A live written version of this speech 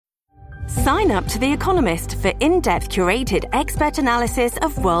Sign up to The Economist for in-depth curated expert analysis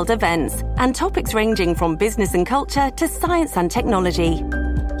of world events and topics ranging from business and culture to science and technology.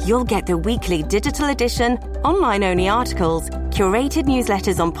 You'll get the weekly digital edition, online-only articles, curated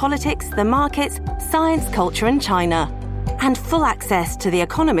newsletters on politics, the markets, science, culture and China, and full access to The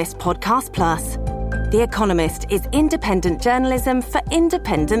Economist Podcast Plus. The Economist is independent journalism for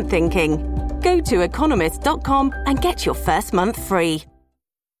independent thinking. Go to economist.com and get your first month free.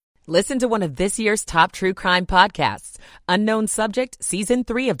 Listen to one of this year's top true crime podcasts. Unknown Subject, Season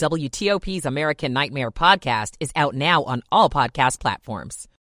 3 of WTOP's American Nightmare podcast is out now on all podcast platforms.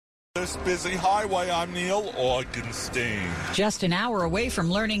 This busy highway, I'm Neil Augenstein. Just an hour away from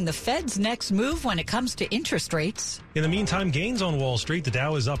learning the Fed's next move when it comes to interest rates. In the meantime, gains on Wall Street. The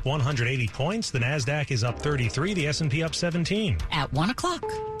Dow is up 180 points. The Nasdaq is up 33. The S&P up 17. At 1 o'clock.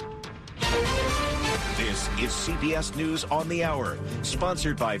 This is CBS News on the Hour,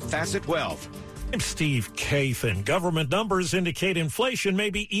 sponsored by Facet Wealth. I'm Steve Kathan. Government numbers indicate inflation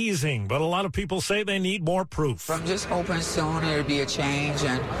may be easing, but a lot of people say they need more proof. I'm just hoping soon there'll be a change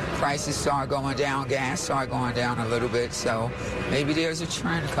and prices start going down, gas start going down a little bit, so maybe there's a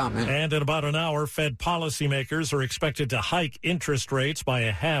trend coming. And in about an hour, Fed policymakers are expected to hike interest rates by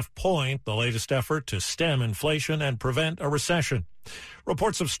a half point, the latest effort to stem inflation and prevent a recession.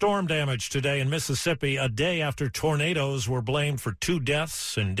 Reports of storm damage today in Mississippi, a day after tornadoes were blamed for 2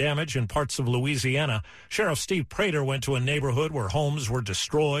 deaths and damage in parts of Louisiana. Sheriff Steve Prater went to a neighborhood where homes were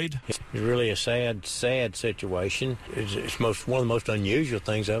destroyed. It's really a sad situation. It's one of the most unusual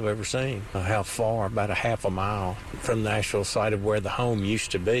things I've ever seen. How far? About a half a mile from the actual site of where the home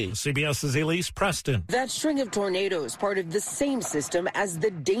used to be. CBS's Elise Preston. That string of tornadoes, part of the same system as the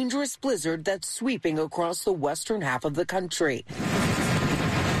dangerous blizzard that's sweeping across the western half of the country.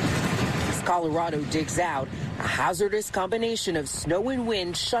 Colorado digs out, a hazardous combination of snow and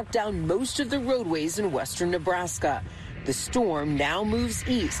wind shut down most of the roadways in western Nebraska. The storm now moves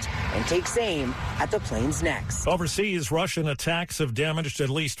east and takes aim at the plains next. Overseas, Russian attacks have damaged at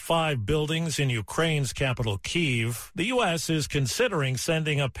least 5 buildings in Ukraine's capital, Kyiv. The U.S. is considering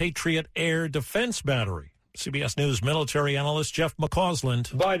sending a Patriot air defense battery. CBS News military analyst Jeff McCausland.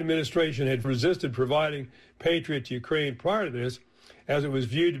 The Biden administration had resisted providing Patriot to Ukraine prior to this, as it was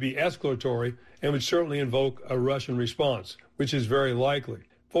viewed to be escalatory and would certainly invoke a Russian response, which is very likely.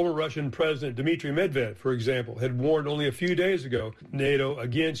 Former Russian President Dmitry Medvedev, for example, had warned only a few days ago NATO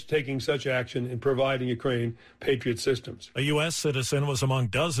against taking such action in providing Ukraine Patriot systems. A U.S. citizen was among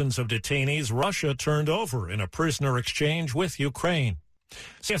dozens of detainees Russia turned over in a prisoner exchange with Ukraine.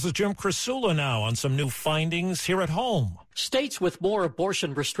 CBS's Jim Krasula now on some new findings here at home. States with more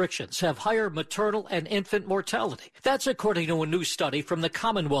abortion restrictions have higher maternal and infant mortality. That's according to a new study from the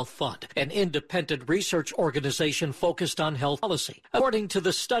Commonwealth Fund, an independent research organization focused on health policy. According to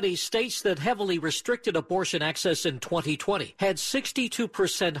the study, states that heavily restricted abortion access in 2020 had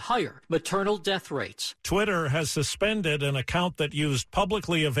 62% higher maternal death rates. Twitter has suspended an account that used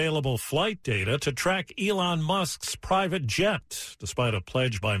publicly available flight data to track Elon Musk's private jet, despite a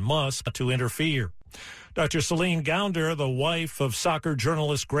pledge by Musk to interfere. Dr. Celine Gounder, the wife of soccer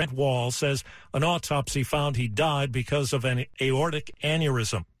journalist Grant Wall, says an autopsy found he died because of an aortic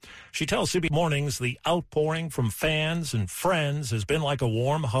aneurysm. She tells CBS Mornings the outpouring from fans and friends has been like a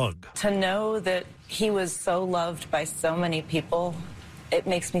warm hug. To know that he was so loved by so many people, it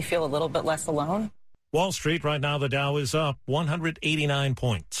makes me feel a little bit less alone. Wall Street right now, the Dow is up 189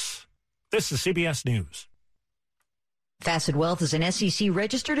 points. This is CBS News. Facet Wealth is an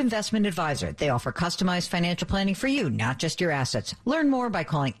SEC-registered investment advisor. They offer customized financial planning for you, not just your assets. Learn more by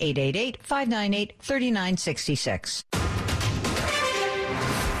calling 888-598-3966.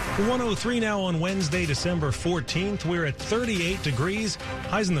 103 now on Wednesday, December 14th. We're at 38 degrees.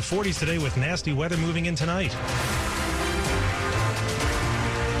 Highs in the 40s today with nasty weather moving in tonight.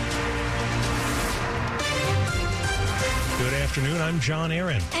 Good afternoon. I'm John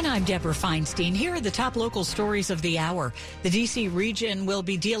Aaron. And I'm Deborah Feinstein. Here are the top local stories of the hour. The D.C. region will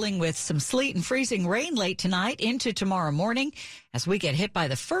be dealing with some sleet and freezing rain late tonight into tomorrow morning as we get hit by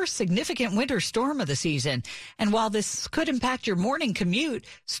the first significant winter storm of the season. And while this could impact your morning commute,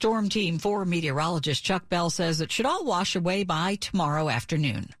 Storm Team 4 meteorologist Chuck Bell says it should all wash away by tomorrow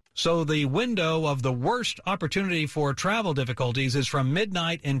afternoon. So the window of the worst opportunity for travel difficulties is from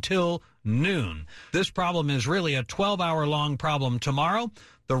midnight until noon. This problem is really a 12-hour-long problem tomorrow.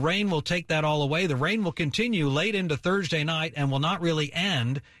 The rain will take that all away. The rain will continue late into Thursday night and will not really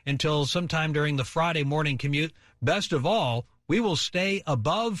end until sometime during the Friday morning commute. Best of all, we will stay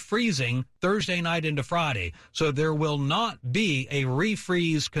above freezing Thursday night into Friday, so there will not be a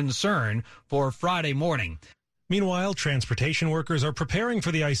refreeze concern for Friday morning. Meanwhile, transportation workers are preparing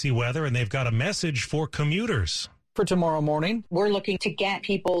for the icy weather, and they've got a message for commuters. For tomorrow morning, we're looking to get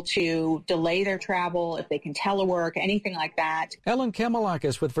people to delay their travel if they can telework, anything like that. Ellen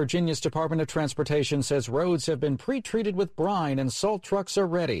Kamalakis with Virginia's Department of Transportation says roads have been pre-treated with brine and salt trucks are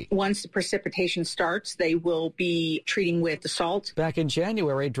ready. Once the precipitation starts, they will be treating with the salt. Back in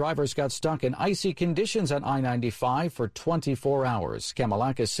January, drivers got stuck in icy conditions on I-95 for 24 hours.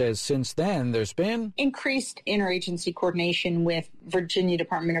 Kamalakis says since then there's been increased interagency coordination with Virginia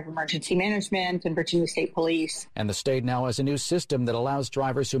Department of Emergency Management and Virginia State Police. And the state now has a new system that allows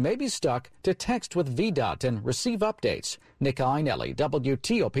drivers who may be stuck to text with VDOT and receive updates. Nick Einelli,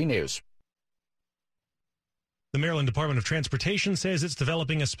 WTOP News. The Maryland Department of Transportation says it's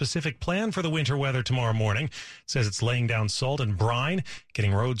developing a specific plan for the winter weather tomorrow morning. It says it's laying down salt and brine,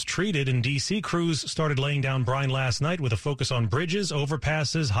 getting roads treated. And D.C. crews started laying down brine last night with a focus on bridges,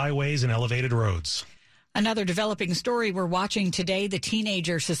 overpasses, highways, and elevated roads. Another developing story we're watching today. The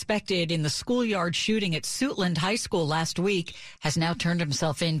teenager suspected in the schoolyard shooting at Suitland High School last week has now turned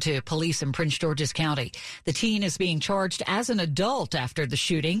himself in to police in Prince George's County. The teen is being charged as an adult after the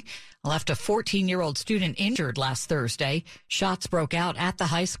shooting. Left a 14-year-old student injured last Thursday. Shots broke out at the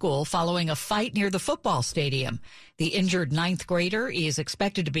high school following a fight near the football stadium. The injured ninth grader is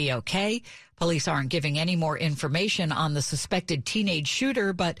expected to be okay. Police aren't giving any more information on the suspected teenage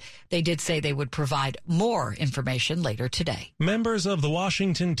shooter, but they did say they would provide more information later today. Members of the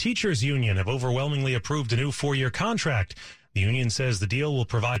Washington Teachers Union have overwhelmingly approved a new 4-year contract. The union says the deal will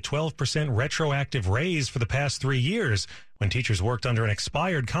provide 12% retroactive raise for the past 3 years when teachers worked under an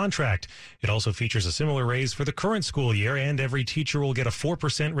expired contract. It also features a similar raise for the current school year, and every teacher will get a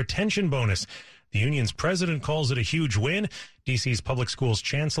 4% retention bonus. The union's president calls it a huge win. D.C.'s public schools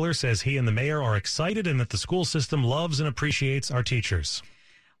chancellor says he and the mayor are excited and that the school system loves and appreciates our teachers.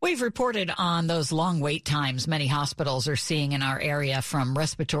 We've reported on those long wait times many hospitals are seeing in our area from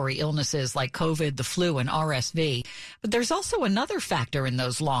respiratory illnesses like COVID, the flu, and RSV. But there's also another factor in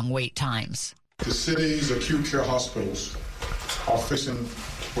those long wait times. The city's acute care hospitals are facing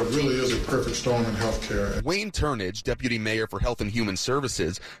what really is a perfect storm in healthcare. Wayne Turnage, Deputy Mayor for Health and Human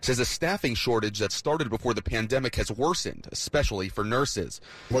Services, says a staffing shortage that started before the pandemic has worsened, especially for nurses.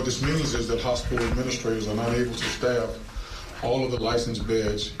 What this means is that hospital administrators are not able to staff all of the licensed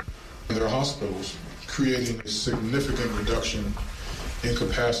beds in their hospitals, creating a significant reduction in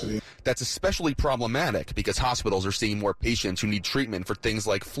capacity. That's especially problematic because hospitals are seeing more patients who need treatment for things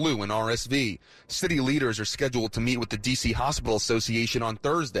like flu and RSV. City leaders are scheduled to meet with the D.C. Hospital Association on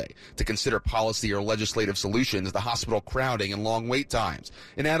Thursday to consider policy or legislative solutions to hospital crowding and long wait times.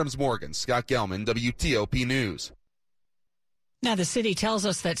 In Adams Morgan, Scott Gelman, WTOP News. Now, the city tells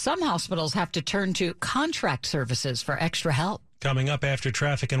us that some hospitals have to turn to contract services for extra help. Coming up after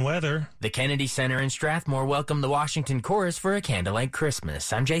traffic and weather. The Kennedy Center in Strathmore welcomed the Washington Chorus for a Candlelight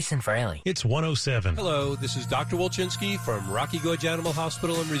Christmas. I'm Jason Fraley. It's 107. Hello, this is Dr. Wolchinski from Rocky Gorge Animal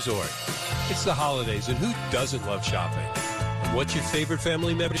Hospital and Resort. It's the holidays, and who doesn't love shopping? And what's your favorite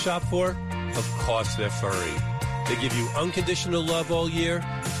family member to shop for? Of course, they're furry. They give you unconditional love all year,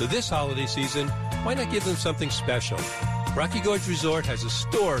 so this holiday season, why not give them something special? Rocky Gorge Resort has a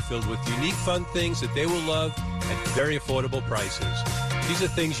store filled with unique fun things that they will love at very affordable prices. These are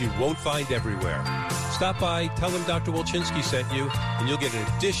things you won't find everywhere. Stop by, tell them Dr. Wolchinski sent you, and you'll get an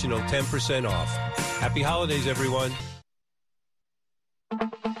additional 10% off. Happy holidays, everyone.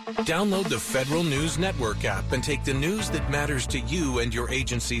 Download the Federal News Network app and take the news that matters to you and your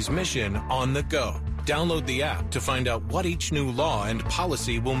agency's mission on the go. Download the app to find out what each new law and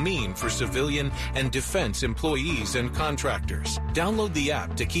policy will mean for civilian and defense employees and contractors. Download the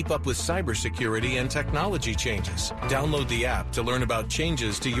app to keep up with cybersecurity and technology changes. Download the app to learn about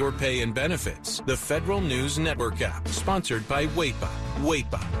changes to your pay and benefits. The Federal News Network app, sponsored by WAEPA.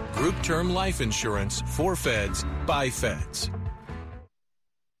 WAEPA, Group Term Life Insurance for Feds by Feds.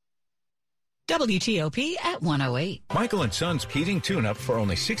 WTOP at 108. Michael & Son's heating tune-up for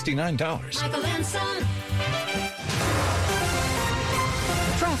only $69. Michael & Son.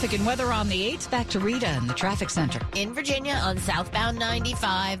 Traffic and weather on the 8s. Back to Rita in the traffic center. In Virginia on southbound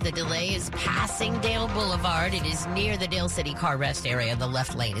 95, the delay is passing Dale Boulevard. It is near the Dale City car rest area. The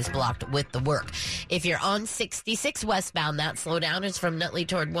left lane is blocked with the work. If you're on 66 westbound, that slowdown is from Nutley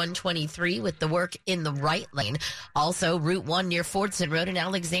toward 123 with the work in the right lane. Also, Route 1 near Fordson Road in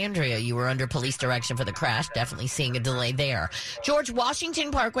Alexandria. You were under police direction for the crash. Definitely seeing a delay there. George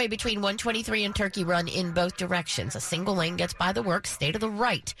Washington Parkway between 123 and Turkey Run in both directions. A single lane gets by the work. Stay to the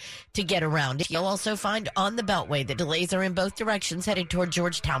right tight to get around. You'll also find on the Beltway the delays are in both directions headed toward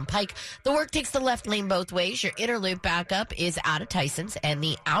Georgetown Pike. The work takes the left lane both ways. Your inner loop backup is out of Tyson's, and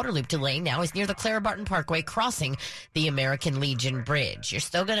the outer loop delay now is near the Clara Barton Parkway crossing the American Legion Bridge. You're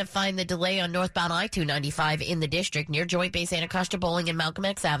still going to find the delay on northbound I-295 in the district near Joint Base Anacostia Bowling and Malcolm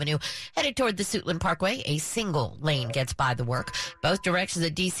X Avenue. Headed toward the Suitland Parkway, a single lane gets by the work. Both directions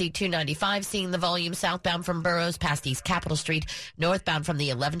of DC 295 seeing the volume southbound from Burroughs past East Capitol Street, northbound from the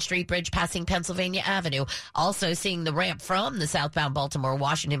 11th Street Bridge passing Pennsylvania Avenue. Also seeing the ramp from the southbound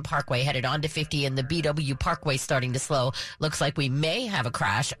Baltimore-Washington Parkway headed on to 50 and the BW Parkway starting to slow. Looks like we may have a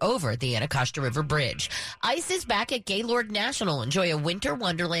crash over the Anacostia River Bridge. Ice is back at Gaylord National. Enjoy a winter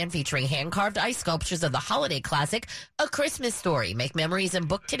wonderland featuring hand-carved ice sculptures of the holiday classic, A Christmas Story. Make memories and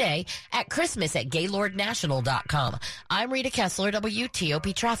book today at Christmas@GaylordNational.com. I'm Rita Kessler,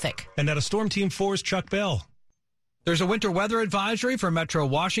 WTOP Traffic. And at a Storm Team 4's Chuck Bell. There's a winter weather advisory for Metro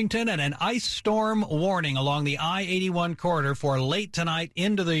Washington and an ice storm warning along the I-81 corridor for late tonight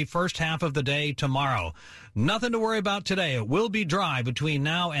into the first half of the day tomorrow. Nothing to worry about today. It will be dry between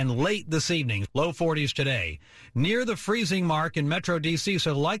now and late this evening. Low 40s today. Near the freezing mark in Metro D.C.,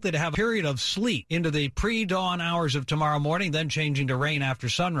 so likely to have a period of sleet into the pre-dawn hours of tomorrow morning, then changing to rain after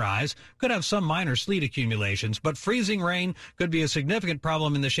sunrise. Could have some minor sleet accumulations, but freezing rain could be a significant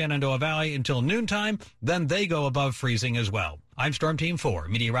problem in the Shenandoah Valley until noontime. Then they go above freezing as well. I'm Storm Team 4,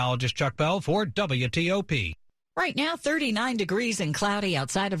 meteorologist Chuck Bell for WTOP. Right now, 39 degrees and cloudy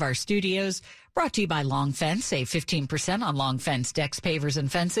outside of our studios. Brought to you by Long Fence. Save 15% on Long Fence decks, pavers,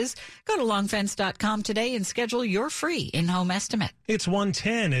 and fences. Go to longfence.com today and schedule your free in-home estimate. It's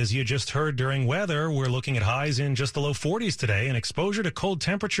 110, as you just heard during weather. We're looking at highs in just the low 40s today, and exposure to cold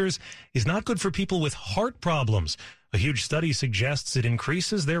temperatures is not good for people with heart problems. A huge study suggests it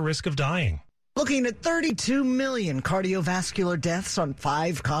increases their risk of dying. Looking at 32 million cardiovascular deaths on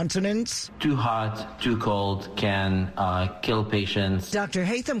 5 continents. Too hot, too cold can kill patients. Dr.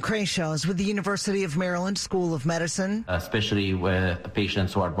 Haitham Krayshaw is with the University of Maryland School of Medicine. Especially with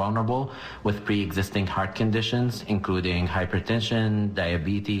patients who are vulnerable with pre-existing heart conditions, including hypertension,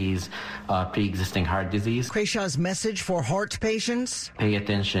 diabetes, pre-existing heart disease. Krayshaw's message for heart patients? Pay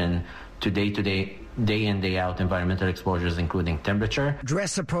attention to day in, day out environmental exposures, including temperature.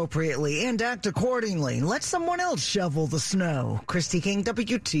 Dress appropriately and act accordingly. Let someone else shovel the snow. Christy King,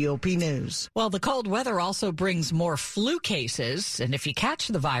 WTOP News. Well, the cold weather also brings more flu cases. And if you catch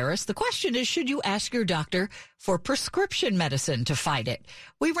the virus, the question is, should you ask your doctor for prescription medicine to fight it?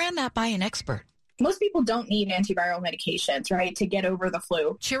 We ran that by an expert. Most people don't need antiviral medications, right, to get over the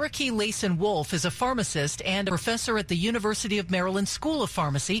flu. Cherokee Layson-Wolf is a pharmacist and a professor at the University of Maryland School of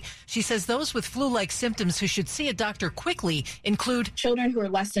Pharmacy. She says those with flu-like symptoms who should see a doctor quickly include children who are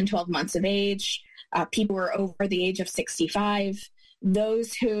less than 12 months of age, people who are over the age of 65,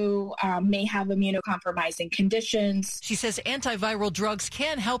 those who may have immunocompromising conditions. She says antiviral drugs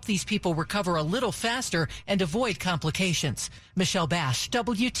can help these people recover a little faster and avoid complications. Michelle Bash,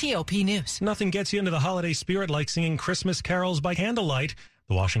 WTOP News. Nothing gets you into the holiday spirit like singing Christmas carols by candlelight.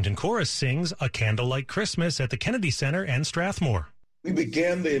 The Washington Chorus sings A Candlelight Christmas at the Kennedy Center and Strathmore. We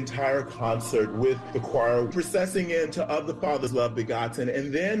began the entire concert with the choir processing into Of the Father's Love Begotten,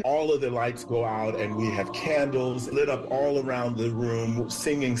 and then all of the lights go out and we have candles lit up all around the room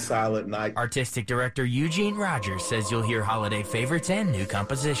singing Silent Night. Artistic director Eugene Rogers says you'll hear holiday favorites and new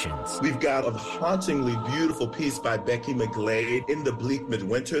compositions. We've got a hauntingly beautiful piece by Becky McGlade, In the Bleak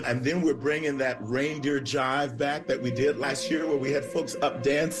Midwinter, and then we're bringing that reindeer jive back that we did last year where we had folks up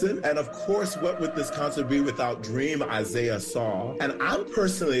dancing. And of course, what would this concert be without Dream Isaiah Saw? And I'm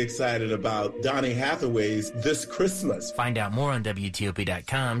personally excited about Donny Hathaway's This Christmas. Find out more on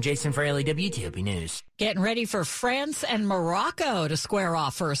WTOP.com. Jason Fraley, WTOP News. Getting ready for France and Morocco to square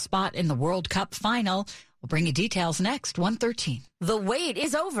off for a spot in the World Cup final. We'll bring you details next, 1:13. The wait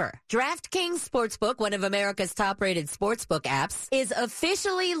is over. DraftKings Sportsbook, one of America's top-rated sportsbook apps, is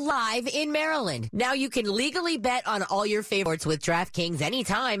officially live in Maryland. Now you can legally bet on all your favorites with DraftKings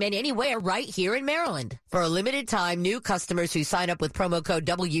anytime and anywhere right here in Maryland. For a limited time, new customers who sign up with promo code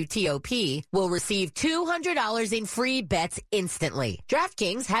WTOP will receive $200 in free bets instantly.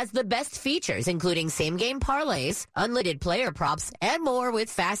 DraftKings has the best features, including same-game parlays, unlimited player props, and more with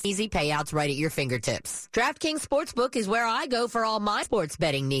fast, easy payouts right at your fingertips. DraftKings Sportsbook is where I go for all all my sports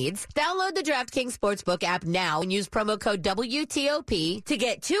betting needs. Download the DraftKings Sportsbook app now and use promo code WTOP to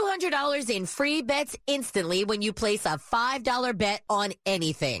get $200 in free bets instantly when you place a $5 bet on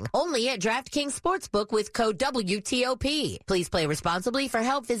anything. Only at DraftKings Sportsbook with code WTOP. Please play responsibly. For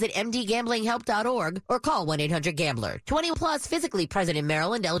help, visit mdgamblinghelp.org or call 1-800-GAMBLER. 21 plus, physically present in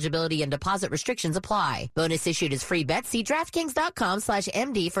Maryland. Eligibility and deposit restrictions apply. Bonus issued as free bets. See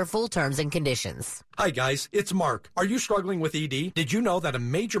DraftKings.com/MD for full terms and conditions. Hi guys, it's Mark. Are you struggling with ED? Did you know that a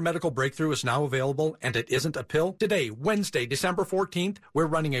major medical breakthrough is now available and it isn't a pill? Today, Wednesday, December 14th, we're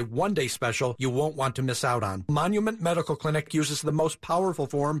running a one-day special you won't want to miss out on. Monument Medical Clinic uses the most powerful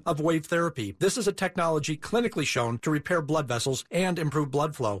form of wave therapy. This is a technology clinically shown to repair blood vessels and improve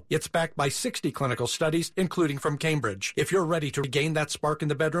blood flow. It's backed by 60 clinical studies, including from Cambridge. If you're ready to regain that spark in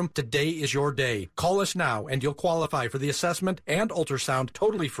the bedroom, today is your day. Call us now and you'll qualify for the assessment and ultrasound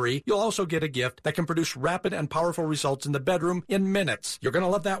totally free. You'll also get a gift that can produce rapid and powerful results in the bedroom in minutes. You're going to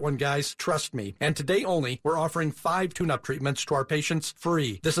love that one, guys. Trust me. And today only, we're offering 5 tune-up treatments to our patients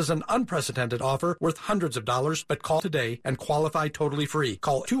free. This is an unprecedented offer worth hundreds of dollars, but call today and qualify totally free.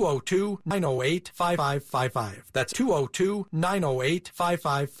 Call 202-908-5555. That's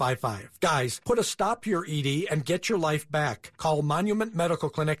 202-908-5555. Guys, put a stop to your ED and get your life back. Call Monument Medical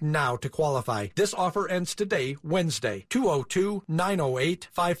Clinic now to qualify. This offer ends today, Wednesday.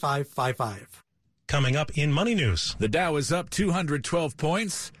 202-908-5555. Coming up in Money News. The Dow is up 212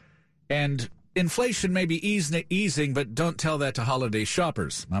 points, and inflation may be easing, but don't tell that to holiday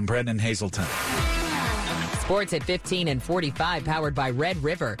shoppers. I'm Brendan Hazelton. Sports at 15 and 45, powered by Red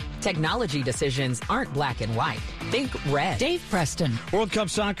River. Technology decisions aren't black and white. Think red. Dave Preston. World Cup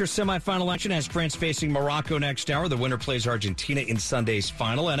Soccer semifinal action has France facing Morocco next hour. The winner plays Argentina in Sunday's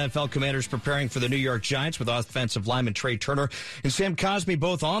final. NFL Commanders preparing for the New York Giants with offensive lineman Trey Turner and Sam Cosmi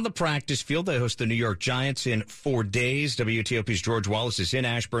both on the practice field. They host the New York Giants in 4 days. WTOP's George Wallace is in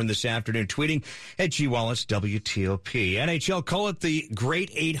Ashburn this afternoon, tweeting at G. Wallace WTOP. NHL, call it the Great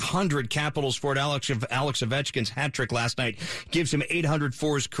 800. Capitals forward Alex Ovechkin's hat trick last night gives him 800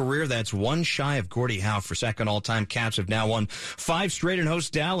 for his career. That's one shy of Gordie Howe for second all-time. Caps have now won 5 straight and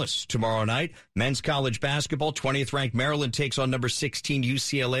host Dallas tomorrow night. Men's college basketball, 20th ranked Maryland takes on number 16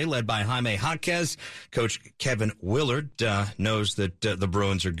 UCLA, led by Jaime Jaquez. Coach Kevin Willard knows that the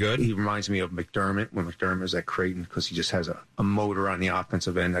Bruins are good. He reminds me of McDermott when McDermott was at Creighton, because he just has a motor on the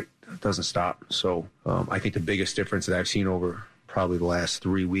offensive end that doesn't stop. So I think the biggest difference that I've seen over probably the last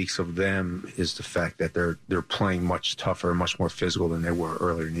 3 weeks of them is the fact that they're playing much tougher, much more physical than they were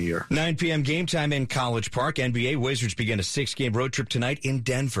earlier in the year. 9 p.m. game time in College Park. NBA Wizards begin a 6-game road trip tonight in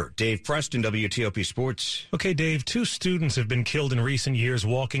Denver. Dave Preston, WTOP Sports. Okay, Dave, 2 students have been killed in recent years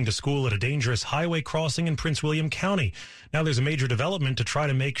walking to school at a dangerous highway crossing in Prince William County. Now there's a major development to try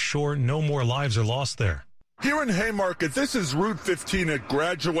to make sure no more lives are lost there. Here in Haymarket, this is Route 15 at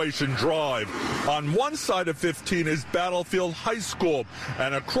Graduation Drive. On one side of 15 is Battlefield High School,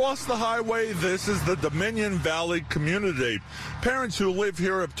 and across the highway, this is the Dominion Valley community. Parents who live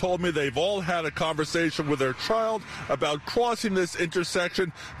here have told me they've all had a conversation with their child about crossing this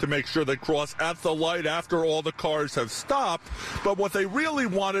intersection to make sure they cross at the light after all the cars have stopped. But what they really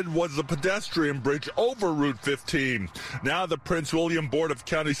wanted was a pedestrian bridge over Route 15. Now the Prince William Board of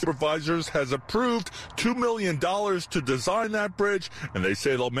County Supervisors has approved $2 million to design that bridge, and they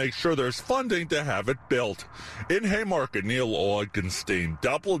say they'll make sure there's funding to have it built. In Haymarket, Neil Augenstein,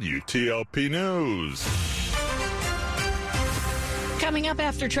 WTOP News. Coming up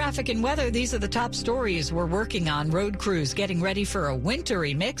after traffic and weather, these are the top stories we're working on. Road crews getting ready for a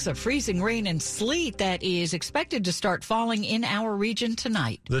wintry mix of freezing rain and sleet that is expected to start falling in our region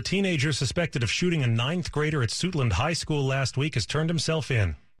tonight. The teenager suspected of shooting a 9th grader at Suitland High School last week has turned himself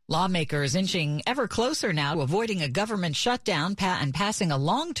in. Lawmakers inching ever closer now to avoiding a government shutdown and passing a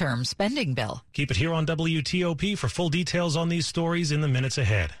long-term spending bill. Keep it here on WTOP for full details on these stories in the minutes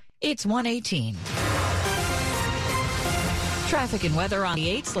ahead. It's 1:18. Traffic and weather on the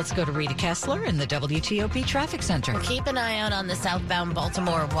 8s. Let's go to Rita Kessler in the WTOP Traffic Center. Well, keep an eye out on the southbound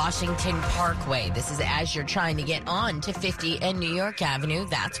Baltimore-Washington Parkway. This is as you're trying to get on to 50 and New York Avenue.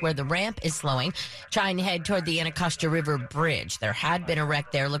 That's where the ramp is slowing. Trying to head toward the Anacostia River Bridge. There had been a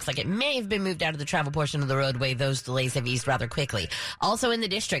wreck there. Looks like it may have been moved out of the travel portion of the roadway. Those delays have eased rather quickly. Also in the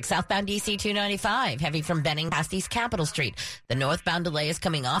district, southbound DC 295, heavy from Benning past East Capitol Street. The northbound delay is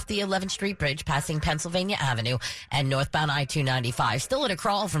coming off the 11th Street Bridge, passing Pennsylvania Avenue, and northbound I-2 295. Still at a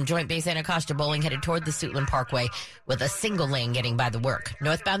crawl from Joint Base Anacostia Bowling headed toward the Suitland Parkway with a single lane getting by the work.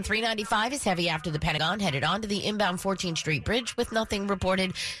 Northbound 395 is heavy after the Pentagon, headed onto the inbound 14th Street Bridge with nothing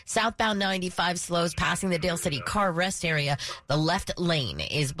reported. Southbound 95 slows passing the Dale City car rest area. The left lane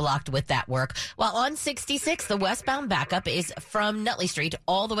is blocked with that work. While on 66, the westbound backup is from Nutley Street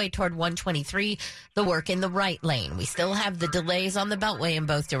all the way toward 123. The work in the right lane. We still have the delays on the Beltway in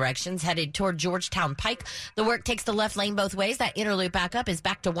both directions, headed toward Georgetown Pike. The work takes the left lane both ways. That inner loop backup is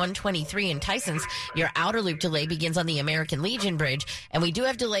back to 123 in Tysons. Your outer loop delay begins on the American Legion Bridge. And we do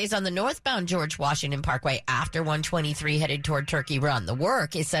have delays on the northbound George Washington Parkway after 123 headed toward Turkey Run. The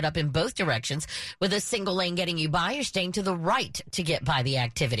work is set up in both directions with a single lane getting you by. You're staying to the right to get by the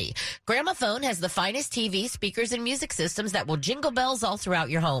activity. Gramophone has the finest TV, speakers, and music systems that will jingle bells all throughout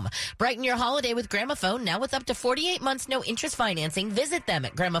your home. Brighten your holiday with Gramophone, now with up to 48 months no interest financing. Visit them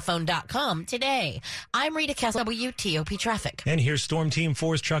at gramophone.com today. I'm Rita Kessler, WTOP Traffic. And here's Storm Team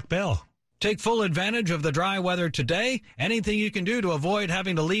 4's Chuck Bell. Take full advantage of the dry weather today. Anything you can do to avoid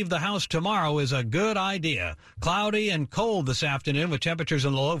having to leave the house tomorrow is a good idea. Cloudy and cold this afternoon with temperatures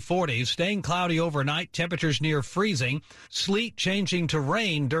in the low 40s. Staying cloudy overnight, temperatures near freezing. Sleet changing to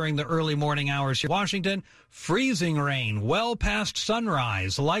rain during the early morning hours here in Washington. Freezing rain well past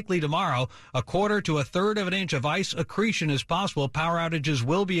sunrise. Likely tomorrow, 1/4 to 1/3 of an inch of ice accretion is possible. Power outages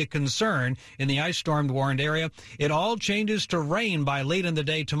will be a concern in the ice storm warned area. It all changes to rain by late in the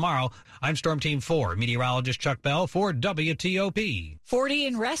day tomorrow. I'm Storm Team 4, meteorologist Chuck Bell for WTOP. 40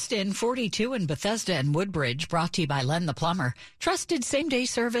 in Reston, 42 in Bethesda and Woodbridge, brought to you by Len the Plumber. Trusted same-day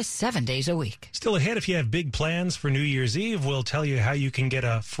service 7 days a week. Still ahead, if you have big plans for New Year's Eve, we'll tell you how you can get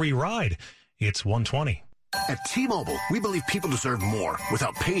a free ride. It's 1:20. At T-Mobile, we believe people deserve more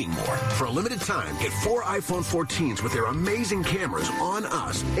without paying more. For a limited time, get 4 iPhone 14s with their amazing cameras on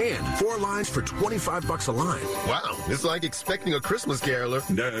us and 4 lines for $25 a line. Wow, it's like expecting a Christmas caroler.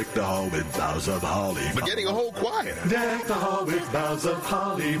 Deck the hall with boughs of holly. But getting a whole choir. Deck the hall with boughs of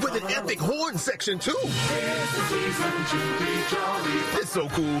holly. With an epic horn section, too. It's so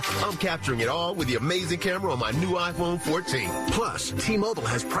cool. I'm capturing it all with the amazing camera on my new iPhone 14. Plus, T-Mobile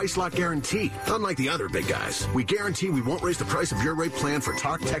has price lock guarantee, unlike the other big guys. We guarantee we won't raise the price of your rate plan for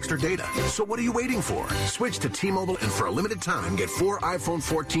talk, text, or data. So what are you waiting for? Switch to T-Mobile and for a limited time, get 4 iPhone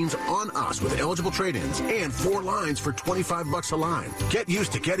 14s on us with eligible trade-ins and 4 lines for $25 a line. Get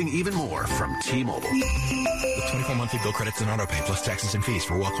used to getting even more from T-Mobile. With 24 monthly bill credits and auto pay plus taxes and fees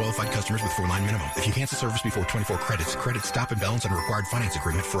for well-qualified customers with 4-line minimum. If you cancel service before 24 credits, credit stop and balance on a required finance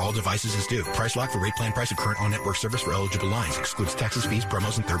agreement for all devices is due. Price lock for rate plan price of current on-network service for eligible lines. Excludes taxes, fees,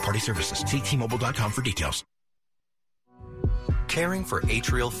 promos, and third-party services. See T-Mobile.com for details. Caring for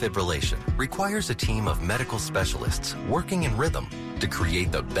atrial fibrillation requires a team of medical specialists working in rhythm to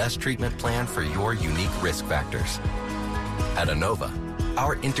create the best treatment plan for your unique risk factors. At Inova,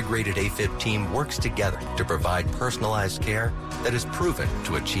 our integrated AFib team works together to provide personalized care that is proven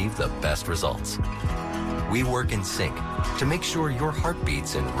to achieve the best results. We work in sync to make sure your heart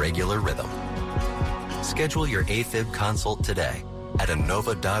beats in regular rhythm. Schedule your AFib consult today at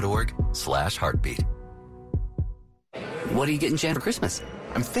inova.org/heartbeat. What are you getting Jan for Christmas?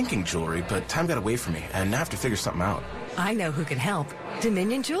 I'm thinking jewelry, but time got away from me, and I have to figure something out. I know who can help.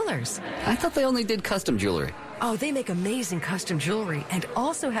 Dominion Jewelers. I thought they only did custom jewelry. Oh, they make amazing custom jewelry and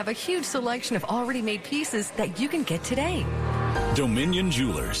also have a huge selection of already made pieces that you can get today. Dominion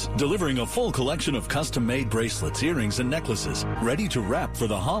Jewelers, delivering a full collection of custom-made bracelets, earrings, and necklaces, ready to wrap for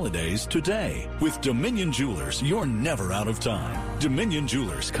the holidays today. With Dominion Jewelers, you're never out of time. Dominion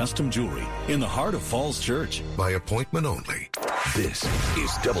Jewelers Custom Jewelry, in the heart of Falls Church. By appointment only. This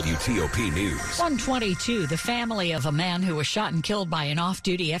is WTOP News. 122, the family of a man who was shot and killed by an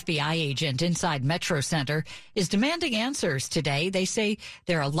off-duty FBI agent inside Metro Center is demanding answers today. They say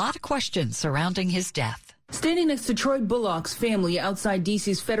there are a lot of questions surrounding his death. Standing next to Troy Bullock's family outside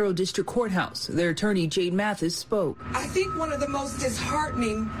D.C.'s Federal District Courthouse, their attorney, Jade Mathis, spoke. I think one of the most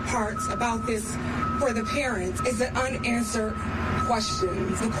disheartening parts about this for the parents is the unanswered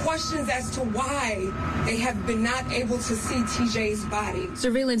questions. The questions as to why they have been not able to see TJ's body.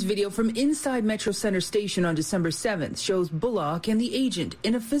 Surveillance video from inside Metro Center Station on December 7th shows Bullock and the agent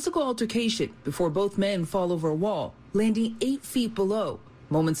in a physical altercation before both men fall over a wall, landing 8 feet below.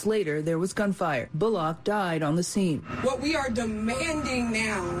 Moments later, there was gunfire. Bullock died on the scene. What we are demanding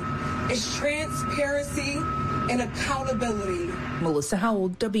now is transparency and accountability. Melissa Howell,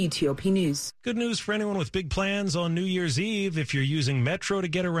 WTOP News. Good news for anyone with big plans on New Year's Eve. If you're using Metro to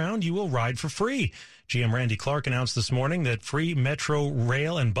get around, you will ride for free. GM Randy Clark announced this morning that free Metro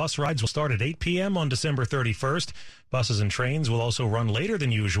rail and bus rides will start at 8 p.m. on December 31st. Buses and trains will also run later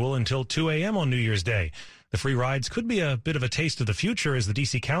than usual until 2 a.m. on New Year's Day. The free rides could be a bit of a taste of the future as the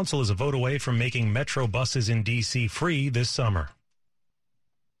D.C. Council is a vote away from making Metro buses in D.C. free this summer.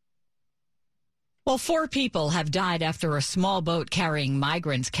 Well, 4 people have died after a small boat carrying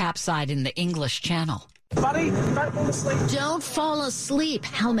migrants capsized in the English Channel. Buddy, don't fall asleep. Don't fall asleep.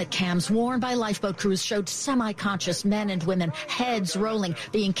 Helmet cams worn by lifeboat crews showed semi-conscious men and women, heads rolling,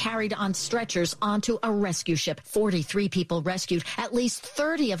 being carried on stretchers onto a rescue ship. 43 people rescued, at least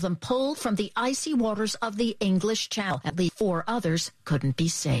 30 of them pulled from the icy waters of the English Channel. At least 4 others couldn't be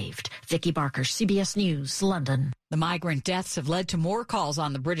saved. Vicky Barker, CBS News, London. The migrant deaths have led to more calls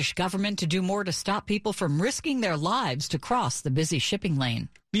on the British government to do more to stop people from risking their lives to cross the busy shipping lane.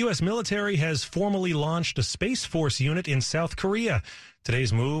 The U.S. military has formally launched a Space Force unit in South Korea.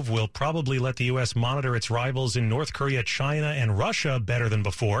 Today's move will probably let the U.S. monitor its rivals in North Korea, China, and Russia better than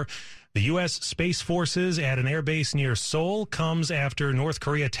before. The U.S. Space Forces at an airbase near Seoul comes after North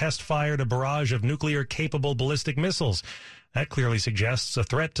Korea test-fired a barrage of nuclear-capable ballistic missiles. That clearly suggests a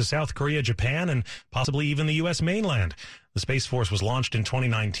threat to South Korea, Japan, and possibly even the U.S. mainland. The Space Force was launched in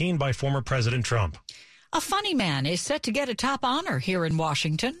 2019 by former President Trump. A funny man is set to get a top honor here in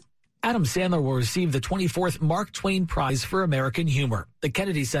Washington. Adam Sandler will receive the 24th Mark Twain Prize for American Humor. The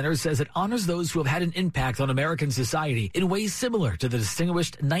Kennedy Center says it honors those who have had an impact on American society in ways similar to the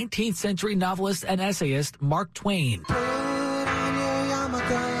distinguished 19th century novelist and essayist Mark Twain.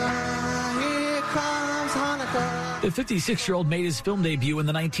 The 56-year-old made his film debut in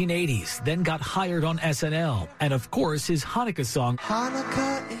the 1980s, then got hired on SNL, and of course his Hanukkah song,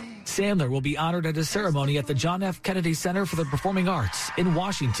 Sandler, will be honored at a ceremony at the John F. Kennedy Center for the Performing Arts in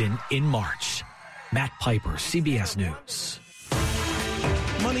Washington in March. Matt Piper, CBS News.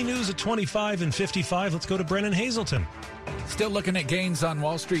 Money news at 25 and 55. Let's go to Brennan Hazelton. Still looking at gains on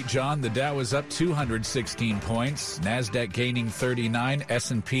Wall Street, John. The Dow is up 216 points. NASDAQ gaining 39.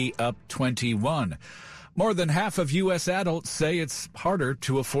 S&P up 21. More than half of U.S. adults say it's harder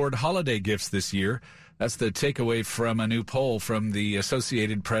to afford holiday gifts this year. That's the takeaway from a new poll from the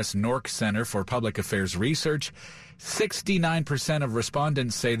Associated Press NORC Center for Public Affairs Research. 69% of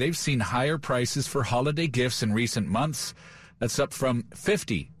respondents say they've seen higher prices for holiday gifts in recent months. That's up from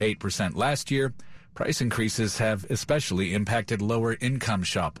 58% last year. Price increases have especially impacted lower-income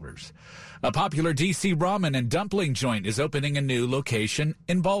shoppers. A popular D.C. ramen and dumpling joint is opening a new location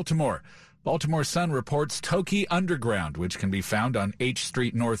in Baltimore. Baltimore Sun reports Toki Underground, which can be found on H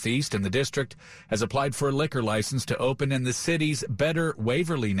Street Northeast in the district, has applied for a liquor license to open in the city's Better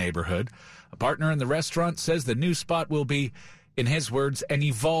Waverly neighborhood. A partner in the restaurant says the new spot will be, in his words, an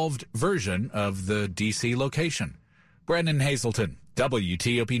evolved version of the D.C. location. Brennan Hazelton,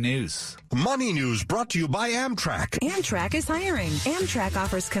 WTOP News. Money news brought to you by Amtrak. Amtrak is hiring. Amtrak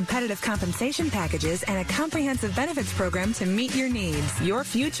offers competitive compensation packages and a comprehensive benefits program to meet your needs. Your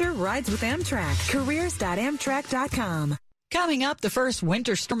future rides with Amtrak. Careers.amtrak.com. Coming up, the first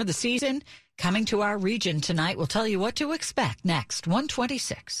winter storm of the season coming to our region tonight. We'll tell you what to expect next.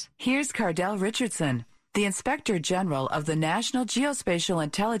 126. Here's Cardell Richardson, the Inspector General of the National Geospatial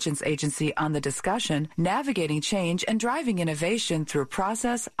Intelligence Agency, on the discussion, Navigating Change and Driving Innovation Through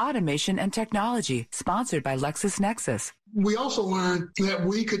Process, Automation, and Technology, sponsored by LexisNexis. We also learned that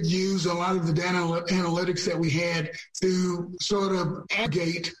we could use a lot of the data analytics that we had to sort of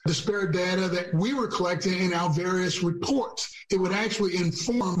aggregate disparate data that we were collecting in our various reports. It would actually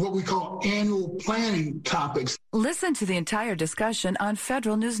inform what we call annual planning topics. Listen to the entire discussion on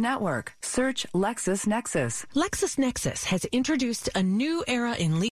Federal News Network. Search LexisNexis. LexisNexis has introduced a new era in